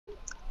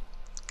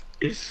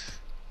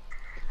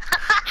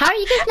How are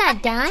you guys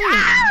not dying?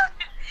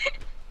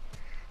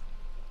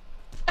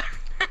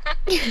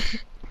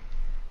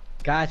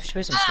 Guys, we should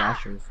play some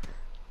slashers.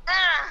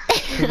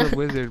 The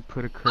wizard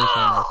put a curse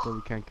on us so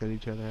we can't kill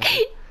each other.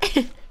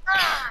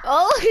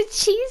 Oh,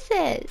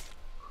 Jesus.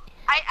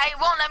 I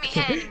won't let me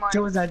hit anymore.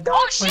 There was a dog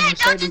Oh shit, playing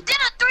I just did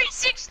a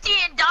 360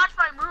 and dodged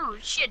my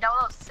move. Shit, that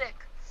was sick.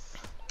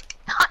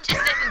 I'm just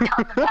sitting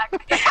down the back.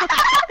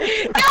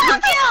 Double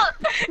kill!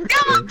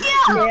 Double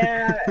kill!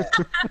 Yeah.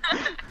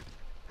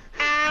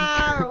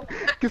 Ow!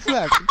 Get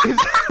slapped! Get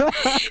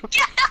slapped!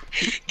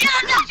 Get him,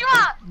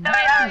 Joshua! No,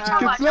 wait,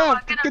 Get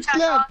slapped! Get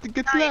slapped!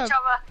 Get No, slapped!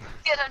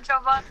 Get him,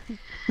 Joshua!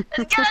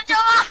 Get him,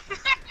 Joshua!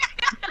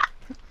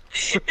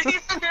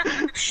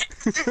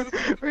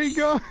 Where you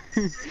going?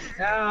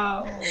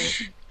 Ow!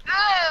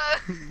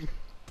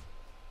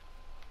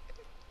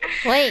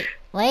 Wait.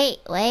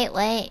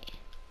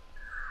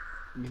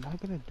 You're not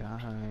gonna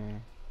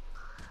die.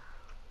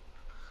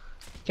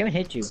 Can't even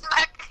hit you.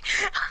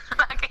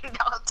 Smacking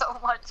down so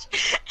much.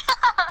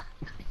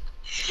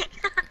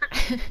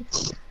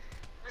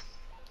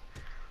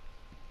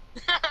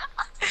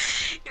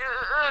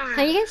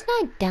 How are you guys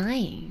not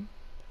dying?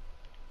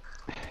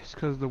 It's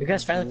because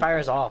Because friendly fire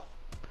is off.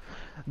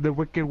 the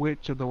Wicked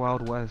Witch of the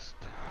Wild West.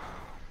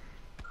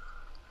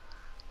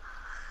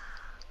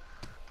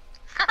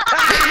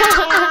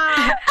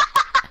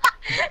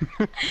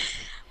 But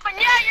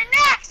yeah, you're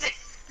next!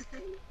 The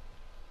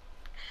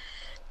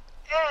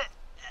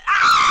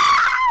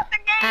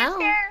game is Ow.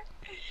 here!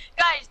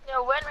 Guys,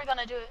 no, when are we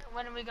gonna do it?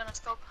 When are we gonna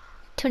scope?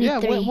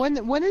 23. Yeah,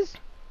 when is?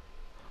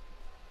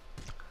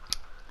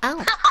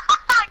 Ow.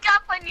 I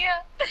got one, yeah!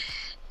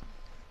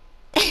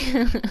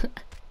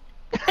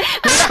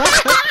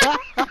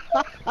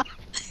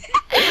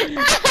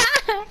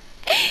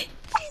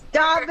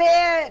 Stop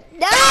it!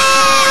 No!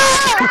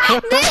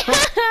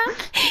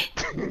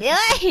 No!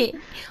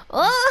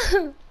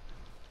 Oh!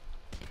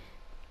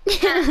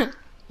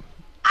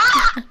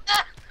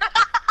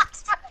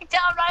 Smack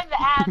down right in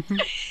the ass.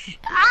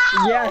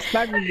 Ow! Yeah,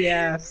 smack me in the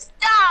ass.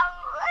 Stop!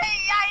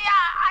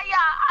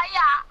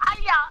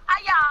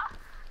 Aya!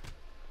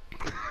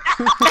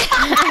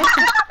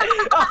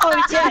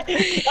 Oh shit!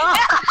 Oh.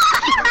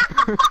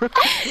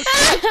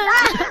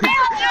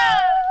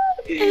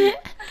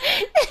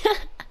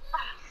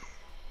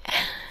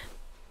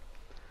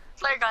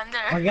 Flare gun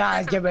there. Oh my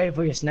god, get ready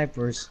for your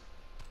snipers.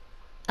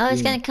 Oh,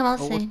 it's gonna come out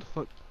Oh, what soon. the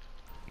fuck?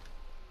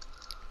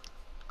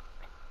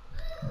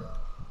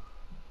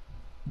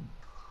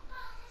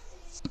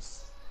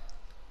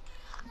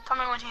 Tell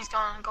me when he's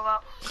gonna go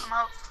out. Come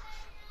out.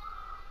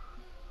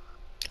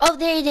 Oh,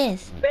 there it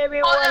is.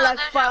 Baby, Oh, we're no, like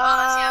there's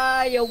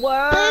your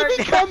fireworks.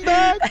 Baby, come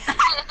back!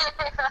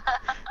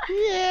 Yeah.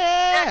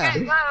 Yeah!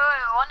 Wait.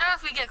 I wonder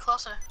if we get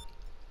closer.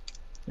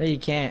 No, you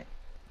can't.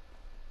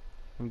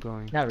 I'm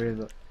going. Not really.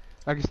 But...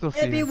 I can still see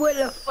Baby, him. with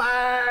the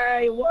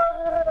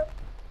fireworks.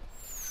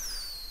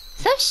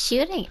 Stop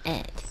shooting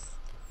it.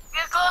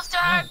 Get close to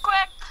her,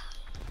 quick!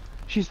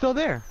 She's still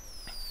there.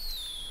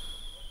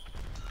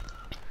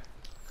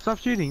 Stop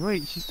shooting.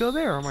 Wait, she's still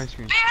there on my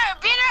screen. Beat her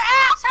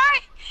ass!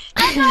 Hurry!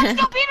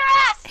 Let's go beat her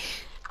ass!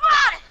 Come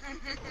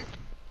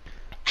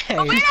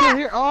on! Hey, She's still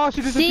here. Oh,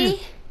 she disappeared.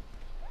 See?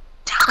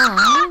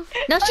 Oh.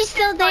 No, she's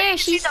still there. You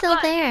see She's the still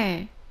blood. there.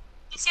 You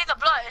see the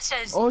blood? It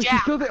says Oh, she's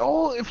jab. still there.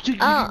 Oh, if she,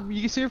 Oh.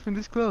 you can see her from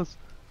this close.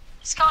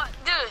 It's called,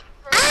 dude.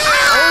 Oh,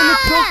 it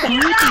looks so Fuck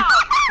creepy. you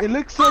It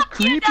looks so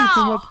creepy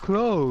from now. up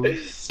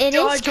close. It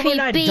Yo, is I told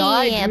her I creepy,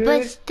 died, dude.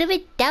 but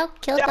stupid dog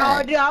killed No,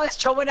 us. dude, I was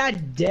showing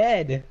that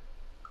dead.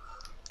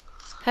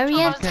 Hurry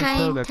You up, can't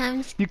kill time. that.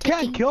 Time's You ticking.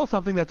 can't kill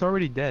something that's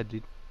already dead,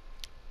 dude.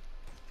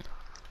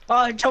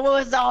 Oh, Joe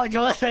was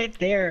right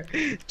there.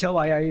 Joe,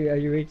 are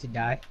you ready to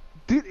die?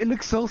 Dude, it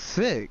looks so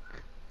sick.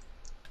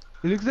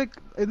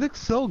 It looks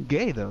so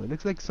gay though. It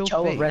looks like so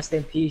Joe, fake. rest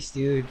in peace,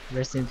 dude.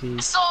 Rest in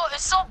peace.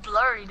 It's so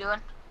blurry, dude.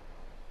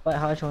 But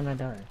how Joe not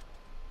die?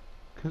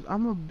 Cause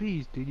I'm a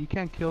beast, dude. You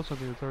can't kill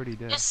something that's already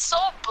dead. It's so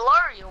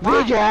blurry.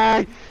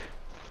 Why? VJ!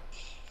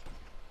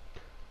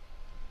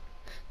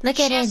 Look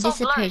at She's it so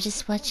disappear. blind.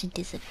 Just watch it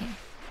disappear.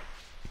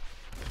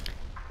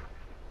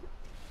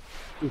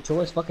 Dude, Joe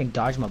was fucking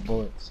dodged my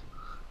bullets.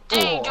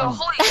 Dang, dude,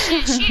 holy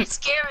shit, she's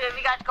scary.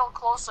 We got to go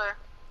closer.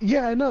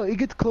 Yeah, I know. It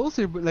gets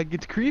closer, but like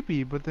it's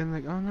creepy. But then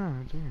like, oh no,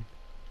 it's weird.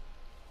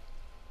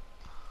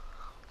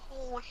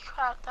 Holy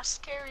crap, that's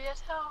scary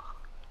as hell.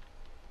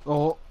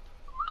 Oh,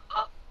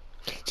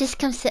 Just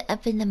come sit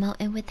up in the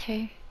mountain with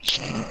her.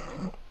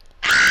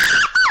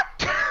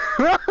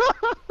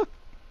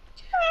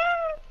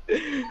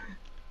 Oh,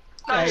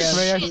 May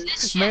May shit,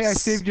 this May I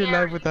shit's saved your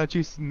life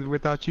scary.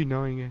 without you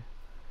knowing it.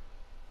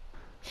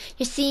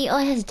 Your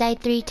CEO has died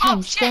 3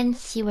 times shit.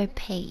 since you were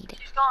paid.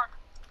 She's gone.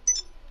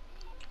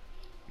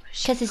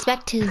 Cause it's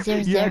back to 0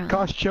 Yeah, 0. it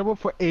costs trouble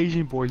for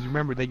Asian boys.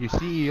 Remember that your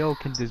CEO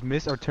can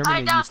dismiss or Alright,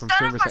 terminate now you from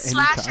start up service a at any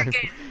slasher time.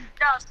 game.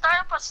 Now start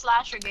up a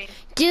slasher game.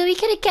 Dude, we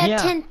could've got Yeah.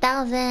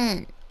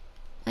 10,000.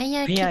 Why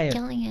you keep Yeah,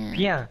 killing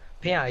it?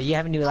 Pia, you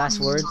have any last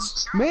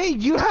words? May,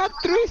 you have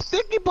 3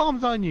 sticky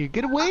bombs on you.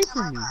 Get away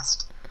from me.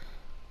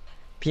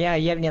 Pia,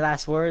 you have any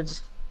last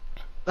words?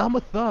 I'm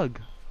a thug.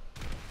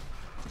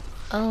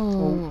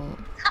 Oh.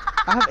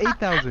 I have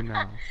 8,000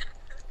 now.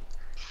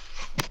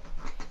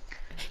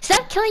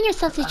 Stop killing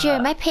yourself,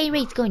 Sajira. My pay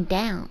rate's going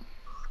down.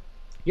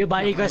 Your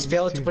bodyguards mine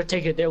failed too. to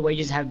protect you. Their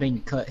wages have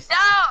been cut. No!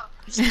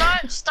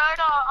 Start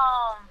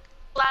a,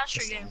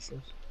 flasher game.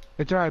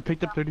 It's alright, I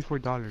picked up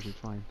 $34, it's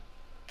fine.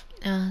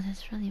 Oh,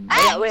 that's really Hey,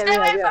 bad. Wait, stay wait,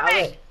 away wait, from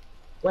me!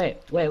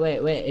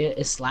 wait.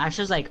 Is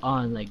slashers like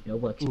on like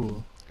Nova XP?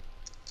 Ooh.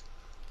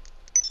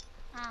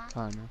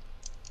 I know.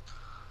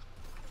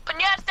 But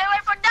yeah, stay away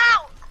from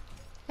now!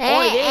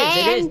 Oh, it is, Hey,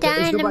 it is. I'm It's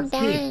done, the I'm what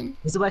speed. done.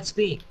 It's the what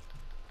speed.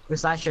 For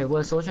slasher,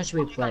 what solution should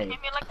we You gonna play?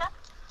 hit me like that?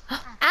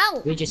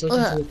 Ow! VJ,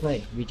 solution should we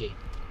play? VJ.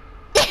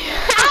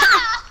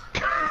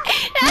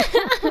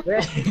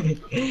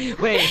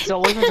 Wait, so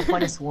which one's the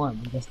funnest one?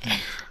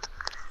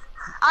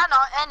 I don't know,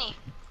 any.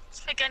 Let's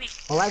pick any.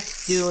 Well,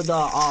 let's do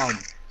the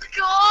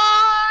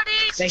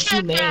Gordy's the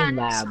humane chickens.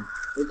 lab.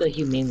 With the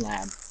humane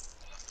lab.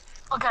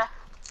 Okay.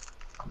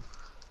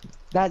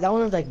 That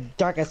one was like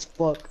dark as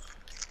fuck.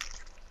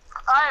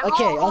 Alright,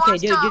 Okay, who okay,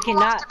 wants dude, to, you who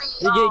cannot, wants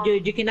to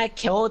be, you cannot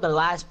kill the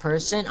last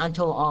person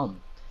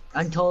until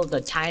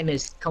the time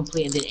is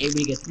complete and then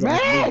everybody gets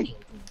Man!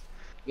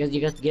 You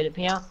guys get it,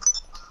 Pia?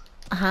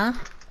 Uh-huh.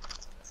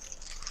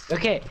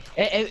 Okay,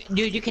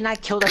 dude, you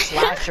cannot kill the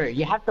slasher.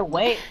 You have to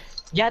wait.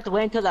 You have to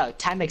wait until the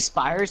time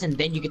expires and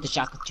then you get the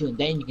shotgun too, and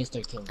then you can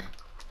start killing them.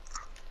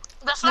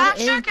 The What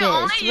slasher is can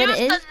only this? use What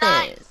the is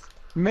knife. this?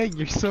 Meg,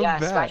 you're so Yeah,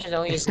 bad. slashers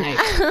only use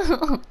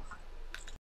knife.